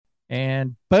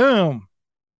And boom,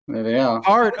 Yeah.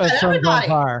 part of Sons on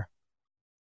Fire.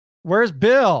 Where's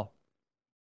Bill?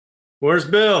 Where's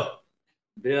Bill?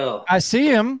 Bill. I see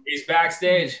him. He's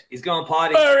backstage. He's going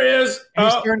potty. There he is.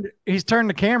 He's turned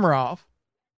the camera off.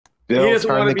 Bill, he doesn't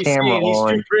want to be seen.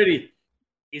 He's too pretty.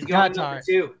 He's going number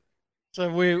 2.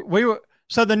 So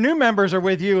so the new members are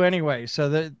with you anyway.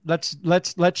 So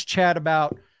let's chat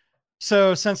about.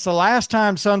 So since the last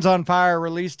time Sons on Fire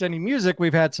released any music,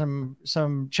 we've had some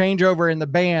changeover in the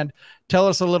band. Tell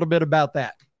us a little bit about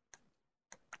that.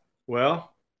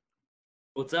 Well,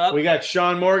 what's up? We got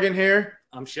Sean Morgan here.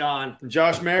 I'm Sean.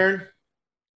 Josh Marin,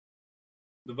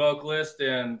 the vocalist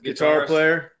and guitar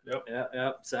player.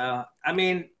 Yep. So I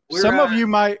mean, some of you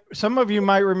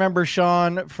might remember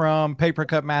Sean from Paper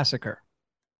Cut Massacre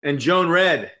and Joan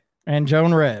Red.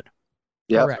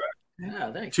 Yeah.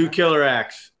 Yeah, thanks. 2 killer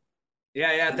acts.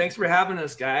 Yeah. Thanks for having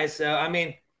us, guys. So I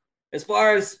mean, as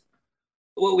far as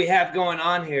what we have going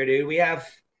on here, dude,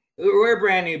 we're a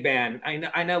brand new band.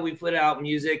 I know we put out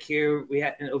music here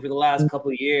over the last couple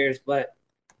of years, but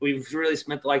we've really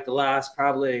spent the last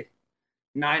probably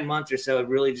 9 months or so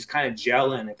really just kind of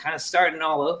gelling and kind of starting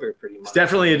all over pretty much. It's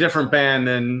definitely a different band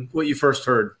than what you first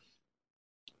heard.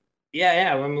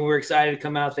 Yeah. I mean, we're excited to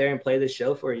come out there and play this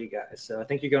show for you guys. So I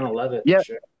think you're going to love it. Yeah. For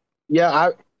sure. Yeah.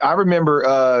 I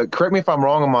remember, correct me if I'm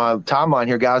wrong on my timeline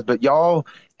here, guys, but y'all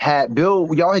had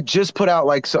just put out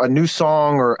a new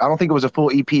song, or I don't think it was a full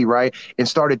EP, right? And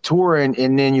started touring.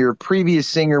 And then your previous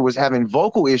singer was having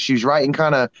vocal issues, right? And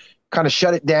kind of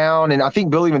shut it down. And I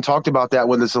think Bill even talked about that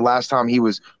with us the last time he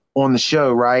was on the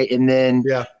show, right? And then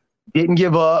didn't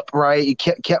give up, right? He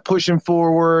kept pushing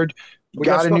forward. We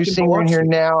got a new singer in here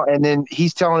now. And then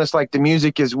he's telling us the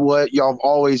music is what y'all have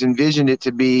always envisioned it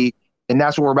to be. And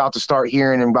that's what we're about to start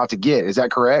hearing and about to get. Is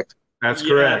that correct? That's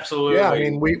correct. Absolutely. Yeah, I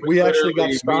mean, we actually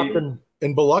got stopped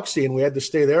in Biloxi, and we had to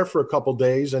stay there for a couple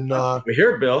days. And we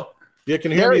hear it, Bill. You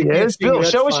can hear me. There he is. Bill,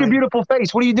 show us your beautiful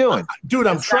face. What are you doing? Dude,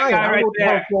 I'm trying. I don't know what the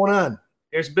hell's going on.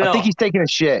 There's Bill. I think he's taking a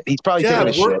shit. He's probably taking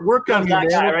a shit. Work on me, man.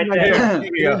 Right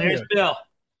there. There's Bill.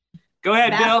 Go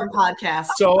ahead, Bill. Podcast.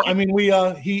 So, I mean, we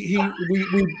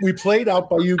played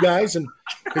out by you guys, and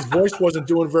his voice wasn't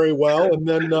doing very well. And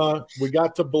then we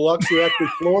got to Biloxi, actually,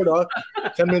 Florida,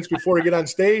 10 minutes before he get on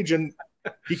stage, and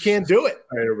he can't do it.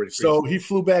 So he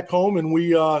flew back home, and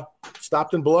we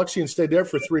stopped in Biloxi and stayed there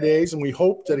for 3 days. And we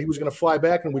hoped that he was going to fly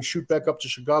back and we'd shoot back up to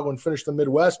Chicago and finish the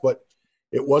Midwest, but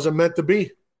it wasn't meant to be.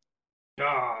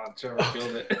 Trevor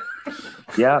killed it.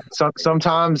 Yeah,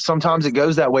 sometimes it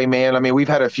goes that way, man. I mean, we've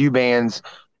had a few bands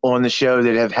on the show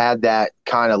that have had that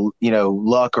kind of,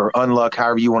 luck or unluck,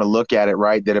 however you want to look at it,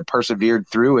 right? That have persevered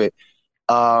through it.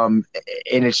 And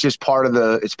it's just part of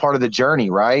the journey,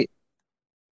 right?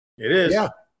 It is. Yeah.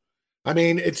 I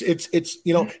mean,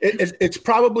 it's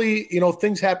probably,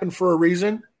 things happen for a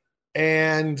reason.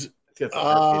 And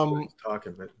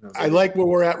I like where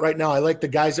we're at right now. I like the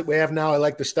guys that we have now. I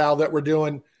like the style that we're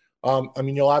doing. I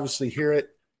mean, you'll obviously hear it.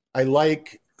 I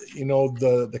like,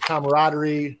 the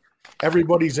camaraderie.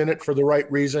 Everybody's in it for the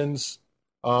right reasons.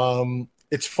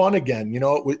 It's fun again.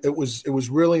 It was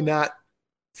really not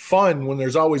fun when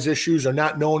there's always issues or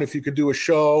not knowing if you could do a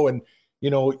show. And,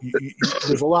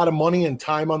 there's a lot of money and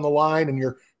time on the line, and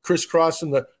you're crisscrossing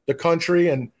the country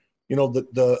and,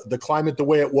 the climate the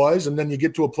way it was. And then you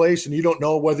get to a place and you don't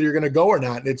know whether you're going to go or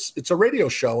not. And it's a radio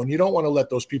show, and you don't want to let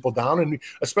those people down. And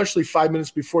especially 5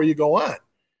 minutes before you go on.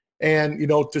 And,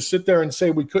 to sit there and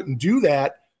say we couldn't do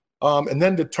that, and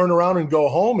then to turn around and go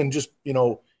home and just,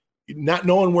 not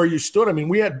knowing where you stood. I mean,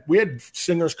 we had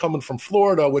singers coming from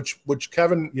Florida, which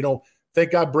Kevin,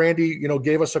 thank God Brandy,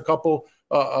 gave us a couple.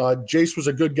 Jace was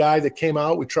a good guy that came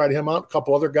out. We tried him out, a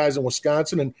couple other guys in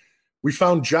Wisconsin, and we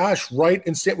found Josh right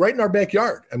in our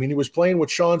backyard. I mean, he was playing with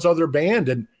Sean's other band,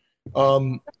 and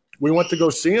we went to go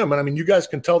see him. And I mean, you guys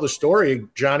can tell the story,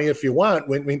 Johnny, if you want.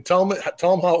 Tell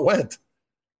him how it went.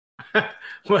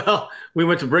 Well, we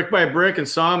went to Brick by Brick and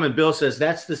saw him, and Bill says,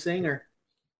 "That's the singer."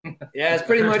 Yeah, it's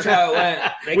pretty much how it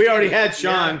went. We already had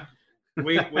Sean.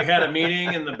 Yeah. We had a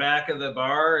meeting in the back of the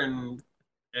bar and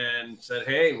said,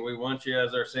 "Hey, we want you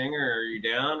as our singer. Are you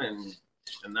down?"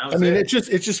 And that was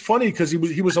it's just funny because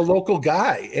he was a local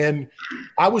guy, and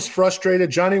I was frustrated.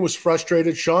 Johnny was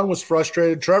frustrated. Sean was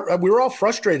frustrated. Trevor, we were all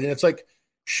frustrated. And it's like,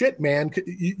 shit, man.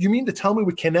 You mean to tell me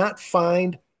we cannot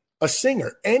find a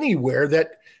singer anywhere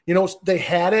that they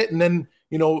had it, and then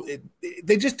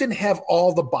they just didn't have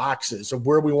all the boxes of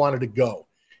where we wanted to go.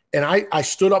 And I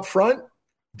stood up front.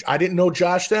 I didn't know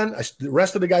Josh then. The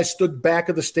rest of the guys stood back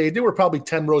of the stage. They were probably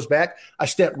 10 rows back. I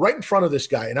stepped right in front of this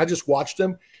guy, and I just watched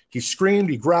him. He screamed,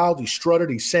 he growled, he strutted,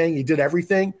 he sang, he did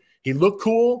everything. He looked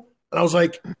cool. And I was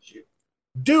like,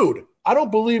 dude, I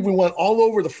don't believe we went all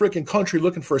over the freaking country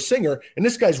looking for a singer, and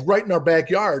this guy's right in our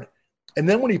backyard. And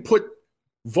then when he put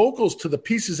vocals to the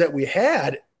pieces that we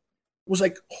had, it was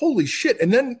like, holy shit.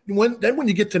 And then when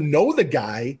you get to know the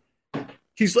guy,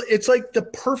 it's like the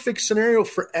perfect scenario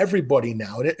for everybody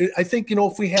now. And I think,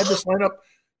 if we had this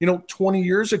lineup, 20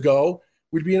 years ago,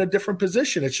 we'd be in a different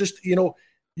position. It's just,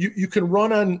 you can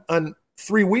run on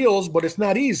three wheels, but it's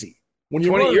not easy. When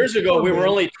 20 years ago, we were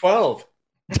only 12.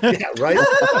 Yeah, right.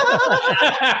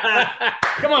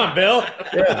 Come on, Bill.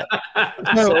 Yeah.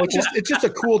 So it's just a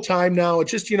cool time now.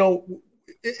 It's just,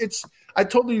 I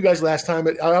told you guys last time,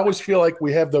 I always feel like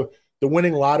we have the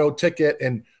winning lotto ticket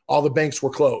and all the banks were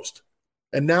closed.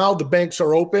 And now the banks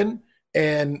are open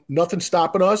and nothing's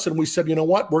stopping us. And we said, you know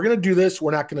what? We're going to do this.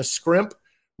 We're not going to scrimp.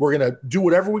 We're going to do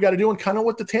whatever we got to do. And kind of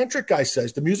what the tantric guy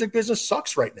says, the music business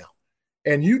sucks right now.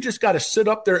 And you just got to sit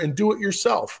up there and do it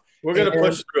yourself. We're going to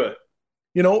push through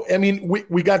it.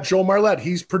 We got Joe Marlette.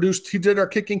 He did our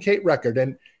Kicking Kate record,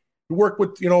 and we worked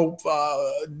with,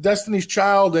 Destiny's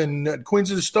Child and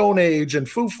Queens of the Stone Age and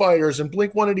Foo Fighters and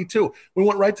Blink 182. We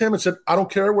went right to him and said, I don't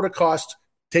care what it costs.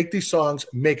 Take these songs,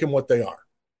 make them what they are.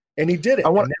 And he did it. I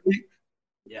want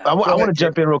to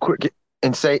jump in real quick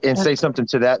and say something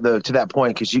to that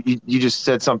point, because you just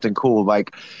said something cool.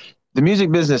 Like, the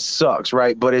music business sucks,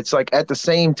 right? But it's like, at the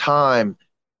same time,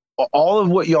 all of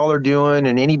what y'all are doing,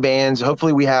 and any bands,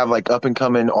 hopefully we have like up and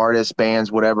coming artists,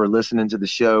 bands, whatever, listening to the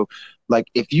show. Like,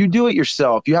 if you do it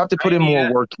yourself, you have to put in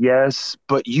more work. Yes.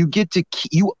 But you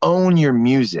you own your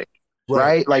music,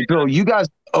 right? Like, Bill, you guys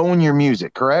own your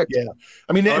music, correct? Yeah.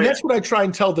 I mean, and that's what I try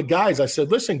and tell the guys. I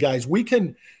said, listen, guys, we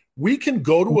can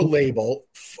go to a label,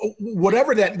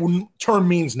 whatever that term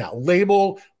means now,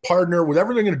 label, partner,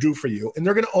 whatever they're going to do for you, and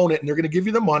they're going to own it, and they're going to give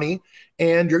you the money,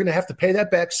 and you're going to have to pay that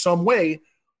back some way.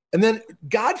 And then,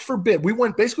 God forbid, we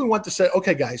went to say,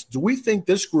 okay, guys, do we think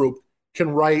this group can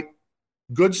write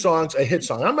good songs, a hit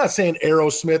song? I'm not saying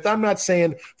Aerosmith. I'm not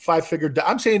saying Five Figure.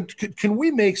 I'm saying, can we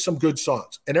make some good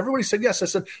songs? And everybody said yes. I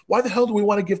said, why the hell do we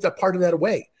want to give that part of that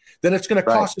away? Then it's going to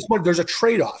cost us money. There's a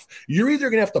trade-off. You're either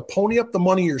going to have to pony up the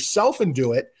money yourself and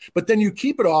do it, but then you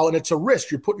keep it all, and it's a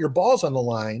risk. You're putting your balls on the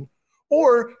line,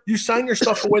 or you sign your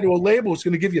stuff away to a label who's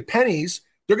going to give you pennies.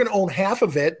 They're going to own half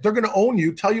of it. They're going to own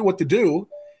you, tell you what to do.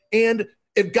 And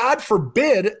if, God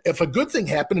forbid, if a good thing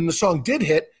happened and the song did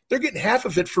hit, they're getting half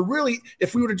of it for really,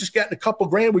 if we would have just gotten a couple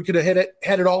grand, we could have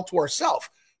had it all to ourselves.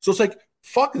 So it's like,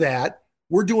 fuck that.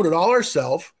 We're doing it all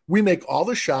ourselves. We make all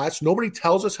the shots. Nobody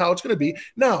tells us how it's going to be.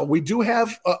 Now, we do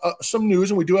have some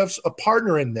news, and we do have a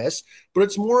partner in this, but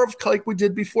it's more of like we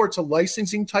did before. It's a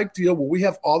licensing type deal where we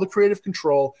have all the creative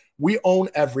control. We own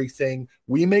everything.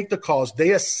 We make the calls.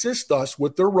 They assist us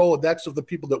with their Rolodex of the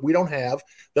people that we don't have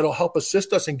that'll help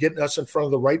assist us in getting us in front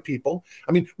of the right people.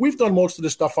 I mean, we've done most of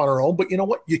this stuff on our own, but you know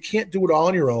what? You can't do it all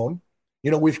on your own.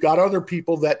 We've got other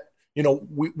people that,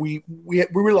 we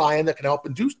rely on that can help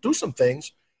and do some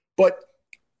things. But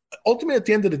ultimately, at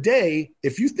the end of the day,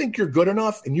 if you think you're good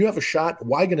enough and you have a shot,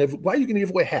 why are you going to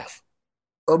give away half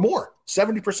or more?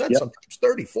 70%, sometimes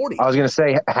 30, 40. I was going to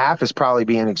say half is probably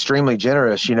being extremely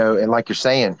generous, and like you're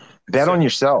saying, bet on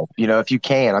yourself, if you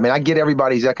can. I mean, I get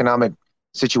everybody's economic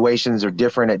situations are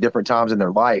different at different times in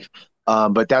their life.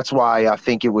 But that's why I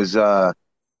think it was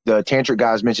the tantric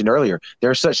guys mentioned earlier. There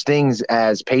are such things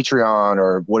as Patreon,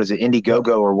 or what is it,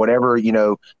 Indiegogo, or whatever,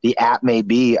 the app may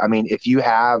be. I mean, if you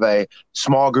have a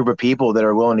small group of people that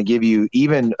are willing to give you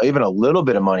even a little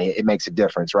bit of money, it makes a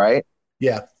difference, right?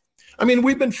 Yeah. I mean,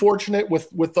 we've been fortunate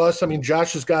with us. I mean,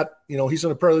 Josh has got, he's in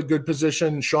a fairly good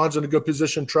position. Sean's in a good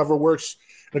position. Trevor works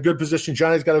in a good position.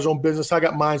 Johnny's got his own business. I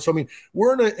got mine. So, I mean,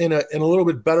 we're in a little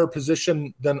bit better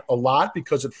position than a lot,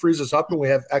 because it frees us up and we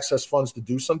have excess funds to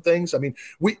do some things. I mean,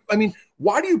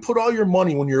 why do you put all your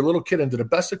money when you're a little kid into the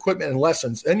best equipment and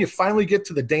lessons, and you finally get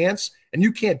to the dance and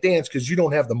you can't dance because you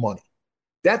don't have the money?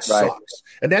 That sucks. Right.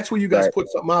 And that's where you guys put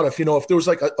something out. If there was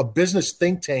like a business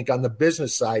think tank on the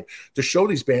business side to show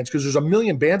these bands, because there's a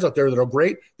million bands out there that are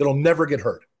great that'll never get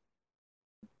heard.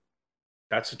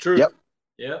 That's the truth.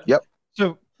 Yep.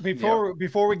 So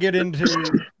before we get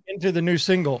into the new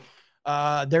single,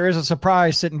 there is a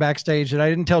surprise sitting backstage that I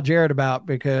didn't tell Jared about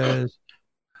because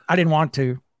I didn't want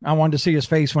to. I wanted to see his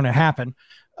face when it happened.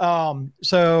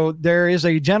 So there is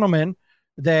a gentleman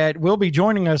that will be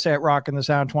joining us at Rockin' the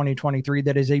Sound 2023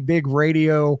 that is a big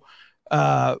radio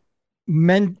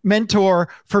mentor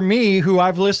for me, who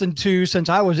I've listened to since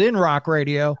I was in rock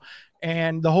radio.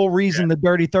 And the whole reason the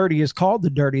Dirty 30 is called the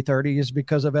Dirty 30 is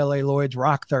because of L.A. Lloyd's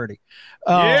Rock 30.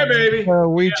 Yeah, baby. So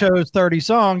we chose 30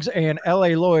 songs, and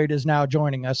L.A. Lloyd is now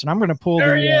joining us. And I'm going to pull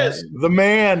there he is. The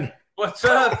man. What's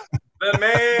up? The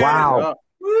man. Wow.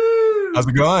 Woo! How's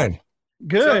it going?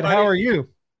 Good. How are you?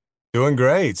 Doing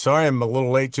great. Sorry I'm a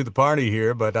little late to the party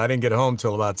here, but I didn't get home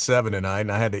till about 7 tonight,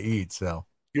 and I had to eat. So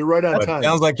You're right on but time.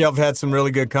 sounds like y'all have had some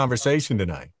really good conversation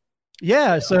tonight.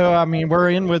 Yeah. So, I mean, we're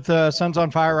in with Sons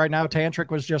on Fire right now. Tantric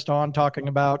was just on talking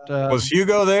about. Was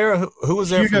Hugo there? Who was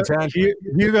there from Tantric?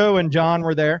 Hugo and John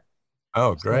were there.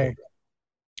 Oh, great.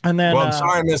 And then. Well, I'm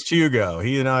sorry I missed Hugo.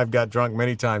 He and I have got drunk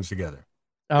many times together.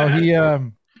 Oh,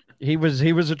 he was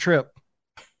a trip.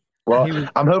 Well,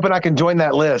 I'm hoping I can join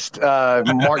that list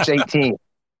March 18th.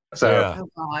 So. Yeah. Oh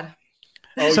God.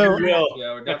 Oh, So- you will.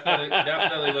 Yeah, we're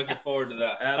definitely looking forward to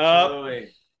that.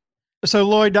 Absolutely. So,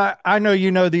 Lloyd, I know you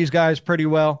know these guys pretty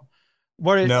well.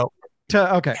 No,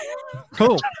 Okay.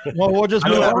 Cool. Well, we'll just I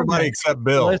move know on everybody then. except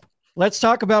Bill. Let's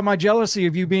talk about my jealousy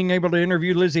of you being able to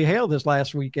interview Lizzie Hale this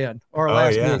last weekend or Oh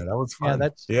last yeah, week. that was fun.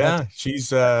 Yeah,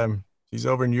 she's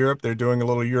over in Europe. They're doing a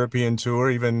little European tour.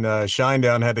 Even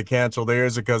Shinedown had to cancel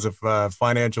theirs because of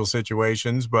financial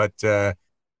situations. But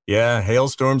yeah,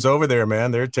 Hailstorm's over there,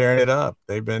 man. They're tearing it up.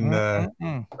 They've been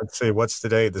let's see, what's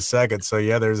today? The 2nd. So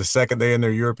yeah, there's a second day in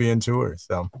their European tour.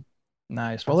 So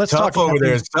nice. Well, let's tough talk over about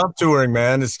there. these- It's tough touring,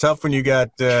 man. It's tough when you got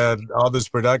all this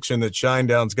production that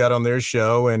Shinedown's got on their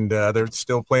show, and they're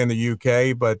still playing the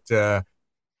UK, but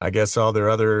I guess all their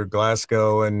other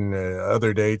Glasgow and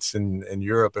other dates in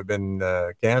Europe have been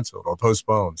canceled or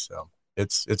postponed. So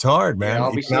it's hard, man. Yeah,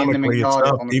 I'll be seeing them in Economically, it's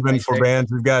Cardiff tough. on the Even for 26th.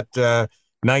 bands who've got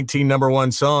 19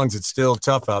 #1 songs, it's still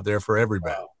tough out there for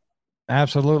everybody.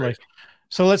 Absolutely.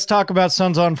 So let's talk about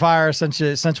Sons on Fire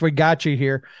since we got you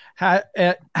here.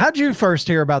 How'd you first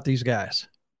hear about these guys?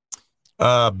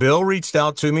 Bill reached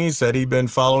out to me, said he'd been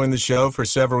following the show for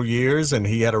several years, and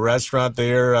he had a restaurant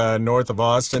there north of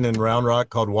Austin in Round Rock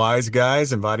called Wise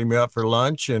Guys, inviting me up for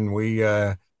lunch, and we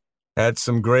had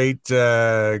some great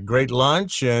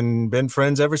lunch and been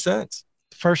friends ever since.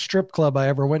 First strip club I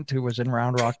ever went to was in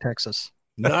Round Rock, Texas.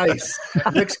 Nice.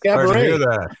 Nick's Hard to hear Cabaret.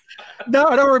 that. No,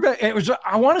 I don't remember. It was.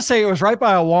 I want to say it was right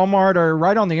by a Walmart or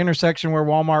right on the intersection where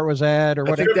Walmart was at, or I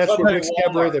whatever. think that's where Walmart. Nick's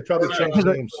Cabaret. They probably changed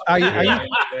names.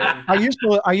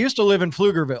 I used to live in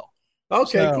Pflugerville.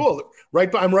 Okay, So- cool.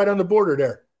 I'm right on the border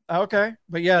there. Okay,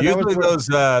 but yeah, that Usually was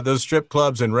those strip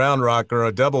clubs in Round Rock are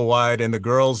a double wide, and the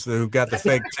girls who got the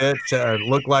fake tits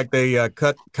look like they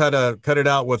cut it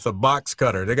out with a box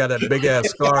cutter. They got that big ass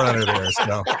scar under there,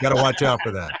 so got to watch out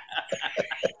for that.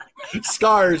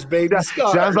 Scars, baby.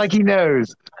 Scars. Sounds like he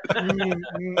knows.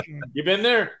 You been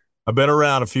there? I've been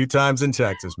around a few times in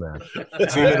Texas, man.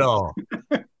 Seen it all.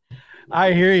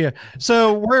 I hear you.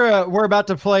 So we're about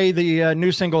to play the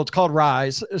new single. It's called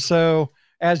Rise. So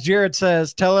as Jared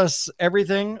says, tell us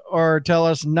everything or tell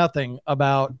us nothing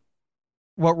about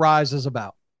what Rise is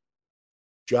about.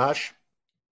 Josh.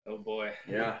 Oh boy.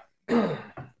 Yeah.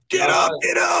 Get up,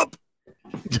 get up.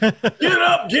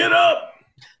 Get up.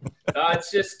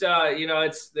 It's just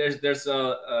there's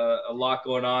a lot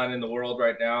going on in the world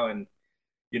right now, and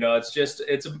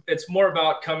it's more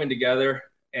about coming together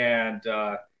and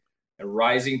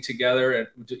rising together, and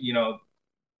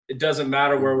it doesn't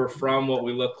matter where we're from, what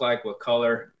we look like, what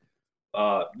color.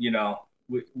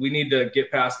 We need to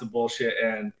get past the bullshit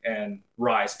and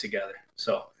rise together.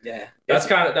 So Yeah. that's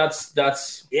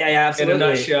Yeah, in absolutely. a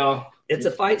nutshell. It's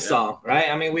a fight song, right?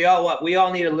 I mean, we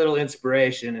all need a little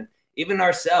inspiration, and even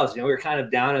ourselves, we were kind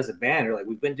of down as a band. We're like,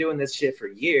 we've been doing this shit for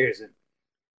years, and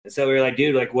so we were like,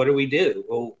 dude, like, what do we do?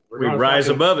 Well, We rise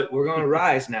above it. We're going to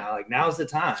rise now. Like, now's the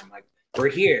time. Like, we're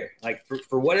here. Like,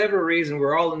 for whatever reason,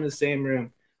 we're all in the same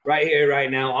room right here, right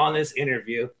now, on this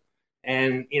interview.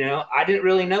 And I didn't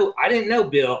know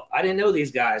Bill. I didn't know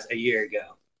these guys a year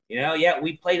ago. Yeah,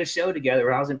 we played a show together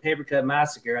when I was in Paper Cut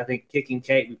Massacre. I think Kicking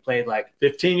Kate, we played like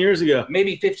 15 years ago.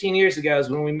 maybe 15 years ago is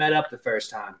when we met up the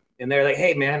first time. And they're like,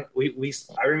 hey man,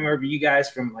 I remember you guys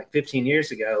from like 15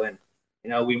 years ago. And,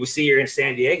 we see you're in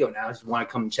San Diego now. Just want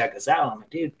to come and check us out. I'm like,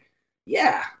 dude,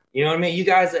 yeah. You know what I mean? You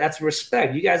guys, that's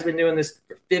respect. You guys have been doing this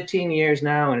for 15 years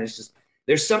now. And it's just,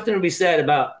 there's something to be said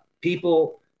about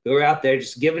people who are out there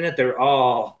just giving it their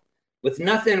all with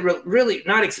nothing, really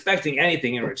not expecting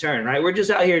anything in return, right? We're just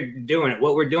out here doing it.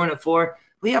 What we're doing it for,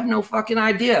 we have no fucking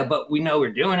idea, but we know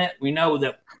we're doing it. We know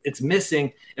that it's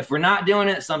missing. If we're not doing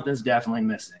it, something's definitely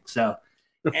missing. So,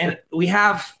 and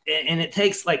it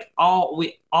takes like all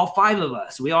five of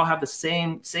us, we all have the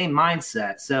same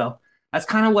mindset. So that's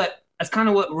kind of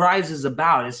what Rise is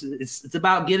about. It's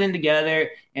about getting together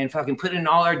and fucking putting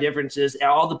all our differences,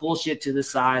 all the bullshit to the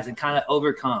side, and kind of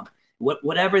overcome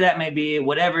whatever that may be,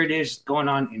 whatever it is going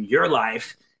on in your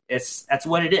life. That's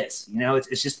what it is.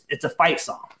 It's a fight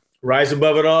song. Rise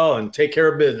above it all and take care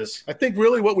of business. I think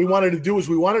really what we wanted to do is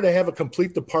we wanted to have a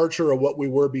complete departure of what we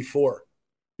were before.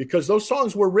 because those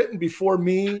songs were written before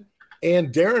me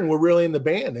and Darren were really in the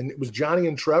band, and it was Johnny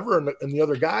and Trevor and the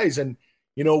other guys. And,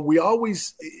 you know,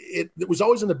 it was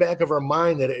always in the back of our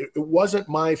mind that it wasn't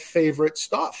my favorite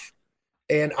stuff.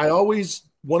 And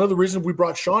one of the reasons we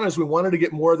brought Sean is we wanted to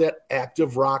get more of that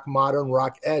active rock, modern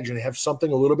rock edge and have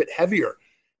something a little bit heavier.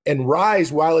 And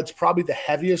Rise, while it's probably the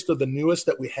heaviest of the newest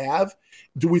that we have,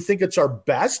 do we think it's our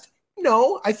best?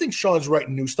 No, I think Sean's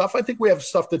writing new stuff. I think we have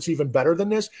stuff that's even better than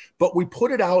this, but we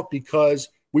put it out because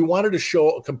we wanted to show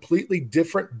a completely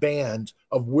different band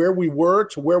of where we were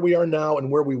to where we are now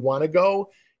and where we want to go.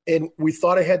 And we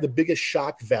thought it had the biggest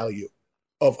shock value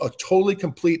of a totally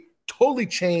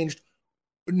changed,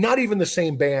 not even the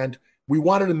same band. We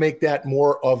wanted to make that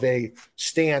more of a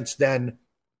stance than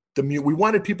we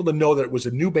wanted people to know that it was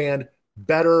a new band,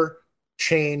 better,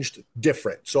 changed,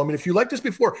 different. So, I mean, if you liked us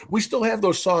before, we still have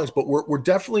those songs, but we're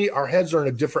definitely, our heads are in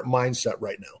a different mindset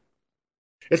right now.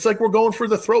 It's like we're going for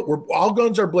the throat. We're all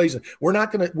guns are blazing. We're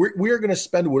not going to, we're going to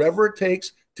spend whatever it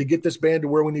takes to get this band to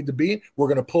where we need to be. We're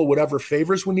going to pull whatever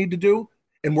favors we need to do.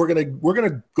 And we're going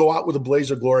to go out with a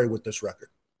blaze of glory with this record.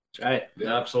 That's right.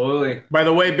 Yeah, absolutely. By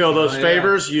the way, Bill, those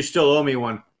favors, you still owe me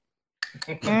one.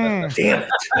 Damn it.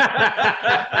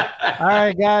 All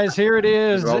right, guys, here it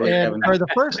is. And for the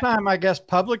first time, I guess,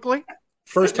 publicly.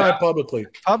 First time publicly.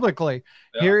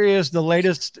 Yeah. Here is the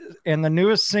latest and the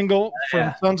newest single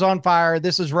from Sons on Fire.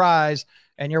 This is Rise,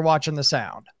 and you're watching The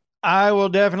Sound. I will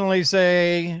definitely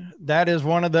say that's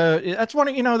one of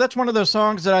those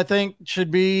songs that I think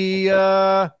should be,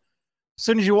 as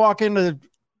soon as you walk on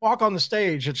the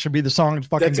stage, it should be the song that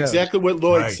fucking That's goes. exactly what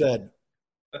Lloyd said.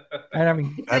 And I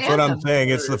mean, that's what I'm saying.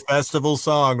 It's the festival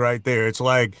song right there. It's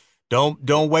like,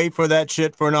 don't wait for that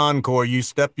shit for an encore. You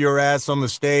step your ass on the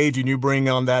stage and you bring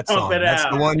on that song. That's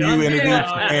the one you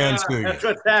introduce fans to. That's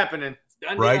what's happening.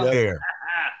 Right there.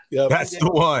 Yep. That's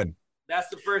the one. That's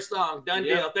the first song. Done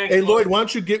deal. Thanks. Hey, Lloyd, why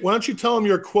don't you tell him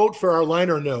your quote for our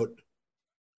liner note?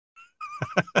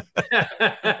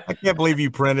 I can't believe you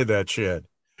printed that shit.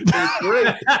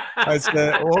 Great. I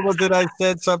said, what was it? I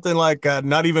said something like,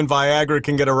 not even Viagra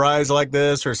can get a rise like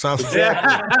this or something. It's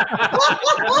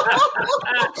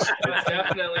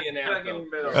definitely an anthem.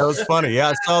 That was funny. Yeah,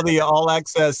 I saw the All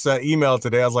Access email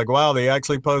today. I was like, wow, they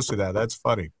actually posted that. That's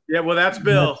funny. Yeah, well, that's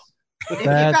Bill. If you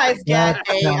guys get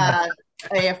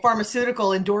a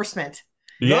pharmaceutical endorsement.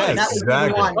 Yes, that would be the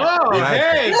exactly. one. Oh,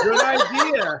 Exactly. hey, good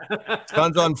idea.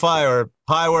 Sons on Fire,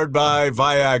 powered by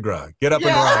Viagra. Get up and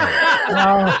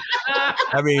ride.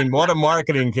 I mean, what a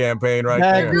marketing campaign right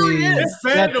there.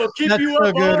 Fandom keep that's you so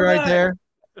up good all right night. there.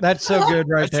 That's so good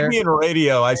right That should there. be in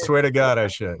radio. I swear to God, I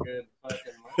should.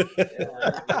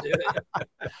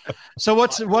 So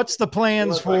what's the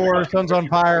plans for Sons on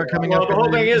Fire coming up? Well, the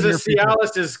whole thing is in your future?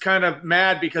 Cialis is kind of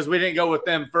mad because we didn't go with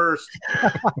them first.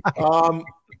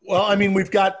 Well, I mean,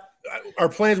 we've got our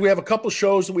plans. We have a couple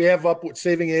shows that we have up with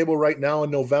Saving Abel right now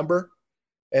in November.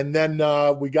 And then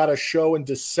we got a show in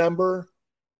December.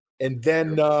 And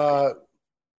then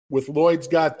with Lloyd's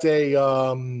got a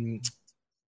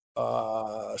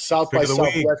South by Pick of the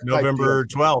Southwest week, November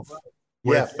 12th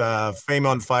with Fame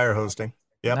on Fire hosting.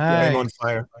 Yep, Nice. Fame on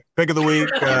Fire. Pick of the week,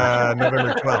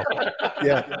 November 12th.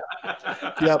 Yeah.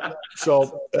 Yep.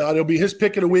 So it'll be his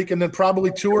pick of the week, and then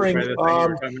probably touring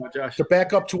to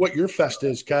back up to what your fest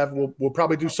is, Kev. We'll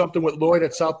probably do something with Lloyd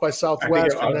at South by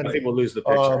Southwest, I think we'll lose the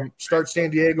picture. Start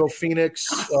San Diego, Phoenix,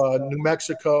 New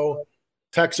Mexico,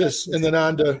 Texas, and then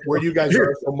on to where you guys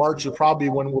are. So March is probably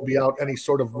when we'll be out any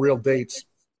sort of real dates.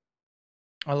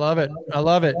 I love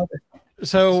it.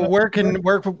 So where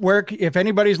if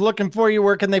anybody's looking for you,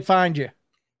 where can they find you?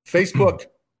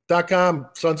 Facebook.com,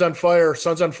 Sons on Fire,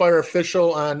 Sons on Fire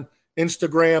Official on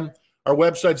Instagram. Our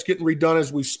website's getting redone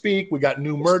as we speak. We got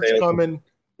new merch coming.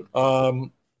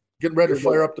 Getting ready to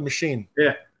fire up the machine.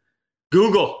 Yeah.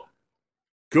 Google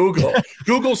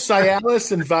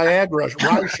Cialis and Viagra.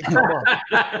 Why should come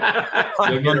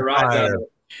up? You'll get a rise.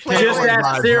 Just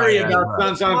ask Siri about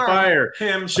Sons on Fire.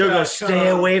 She'll go, stay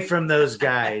away from those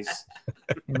guys.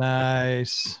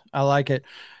 Nice. I like it.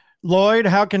 Lloyd,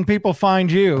 how can people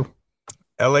find you?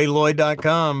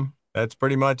 LALloyd.com. That's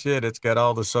pretty much it. It's got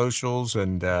all the socials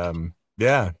and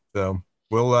so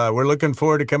we're looking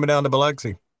forward to coming down to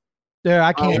Biloxi. Yeah,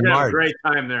 I can't. Have a great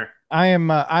time there.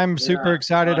 I'm super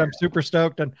excited. I'm super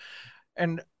stoked.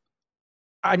 And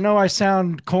I know I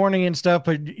sound corny and stuff,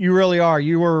 but you really are.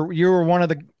 You were one of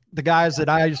the guys that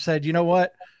I said, you know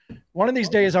what? One of these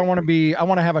days I want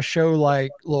to have a show like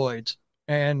Lloyd's.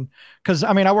 And because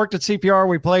I mean, I worked at CPR,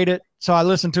 we played it, so I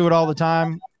listened to it all the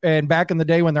time. And back in the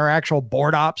day when there were actual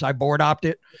board ops, I board opped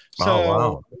it. So,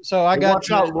 wow. So I got watch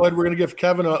out, Lloyd. We're gonna give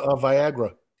Kevin a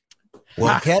Viagra.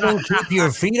 Well, Kevin, keep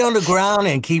your feet on the ground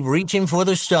and keep reaching for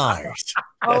the stars.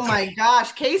 Oh my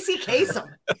gosh, Casey Kasem.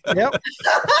 Yep.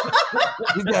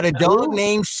 We've got a dog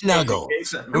named Snuggle.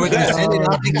 We're going to send it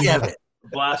out to Kevin.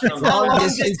 Blast from Long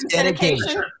distance distance dedication.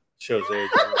 dedication. shows age.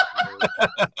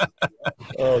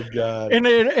 Oh God. And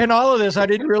in all of this, I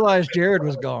didn't realize Jared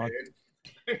was gone.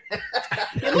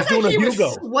 It looked doing like a he was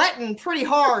Hugo. sweating pretty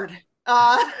hard.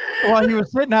 Well, he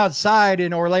was sitting outside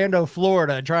in Orlando,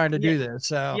 Florida, trying to do this.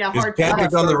 So Yeah, Is hard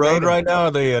Patrick on the road right now? Or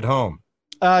are they at home?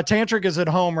 Tantric is at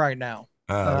home right now.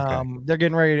 Okay. They're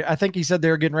getting ready. I think he said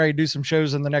they're getting ready to do some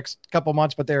shows in the next couple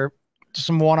months, but they're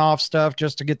some one-off stuff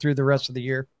just to get through the rest of the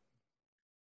year.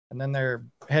 And then they're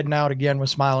heading out again with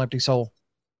Smile Empty Soul.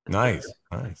 Nice.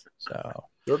 So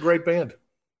They're a great band.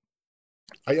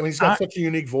 I mean, he's got such a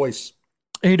unique voice.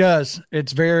 he does.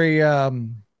 It's very, I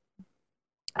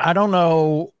don't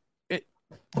know,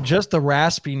 just the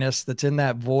raspiness that's in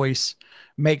that voice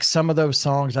makes some of those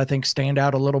songs, I think, stand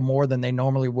out a little more than they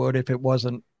normally would if it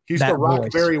wasn't. He's that the Rock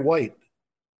voice. Barry White.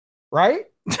 Right?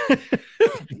 That's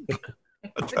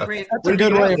a great. That's a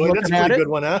good way of That's looking a at pretty it. good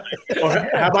one, huh? Or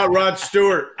how about Rod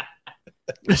Stewart?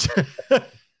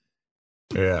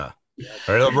 Yeah.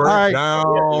 All right.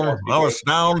 Now, I'm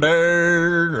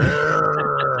astounded.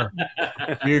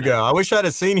 Hugo. I wish I'd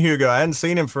have seen Hugo. I hadn't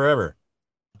seen him forever.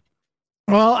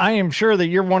 Well, I am sure that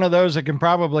you're one of those that can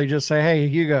probably just say, "Hey,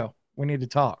 Hugo, we need to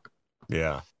talk."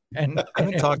 Yeah. And I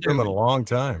haven't talked to him in a long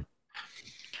time.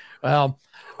 Well,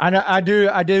 I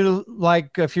do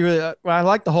like a few. I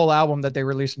like the whole album that they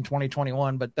released in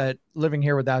 2021, but that "Living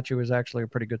Here Without You" is actually a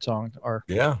pretty good song. Or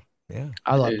Yeah.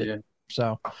 I loved it.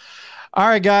 So, all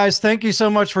right, guys, thank you so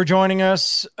much for joining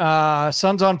us.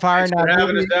 Sun's on Fire. Thanks for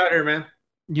having us out here, man.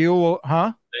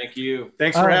 Thank you.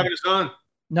 Thanks for having us on.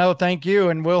 No, thank you.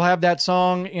 And we'll have that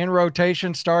song in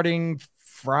rotation starting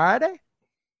Friday.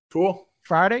 Cool.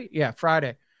 Friday? Yeah,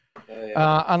 Friday.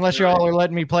 Unless y'all are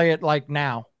letting me play it like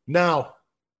now. Now.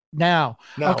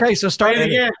 Okay, so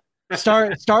starting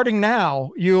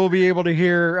now, you will be able to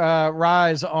hear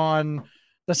Rise on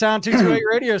the Sound 228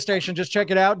 radio station. Just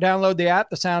check it out. Download the app,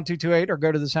 the Sound 228, or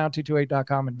go to the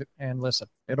sound228.com and listen.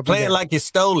 It'll Play be it there. like you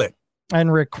stole it.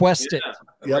 And request it.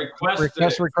 Yep.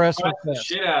 Request the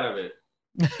shit out of it.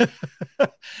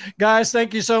 Guys,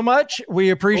 thank you so much. We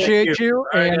appreciate you.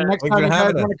 And next Thanks time for you guys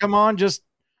having us. want to come on, just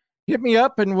hit me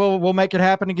up and we'll make it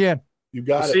happen again. You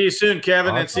got it. See you soon,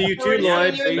 Kevin, and see you too,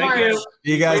 Lloyd. See you in Thank March. you.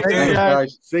 You guys Thank you, too.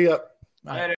 guys. See ya.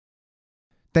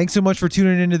 Thanks so much for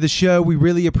tuning into the show. We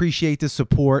really appreciate the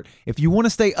support. If you want to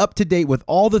stay up to date with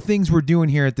all the things we're doing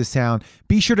here at The Sound,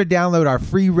 be sure to download our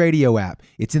free radio app.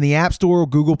 It's in the App Store or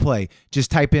Google Play.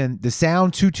 Just type in The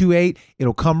Sound 228.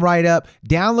 It'll come right up.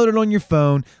 Download it on your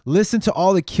phone. Listen to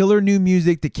all the killer new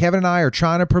music that Kevin and I are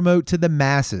trying to promote to the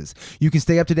masses. You can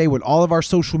stay up to date with all of our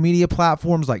social media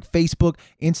platforms like Facebook,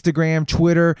 Instagram,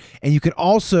 Twitter, and you can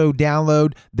also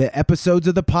download the episodes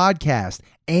of the podcast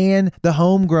and the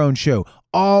Homegrown Show,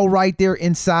 all right there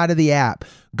inside of the app.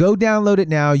 Go download it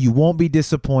now. You won't be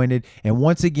disappointed. And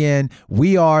once again,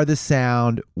 we are The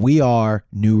Sound. We are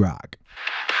New Rock.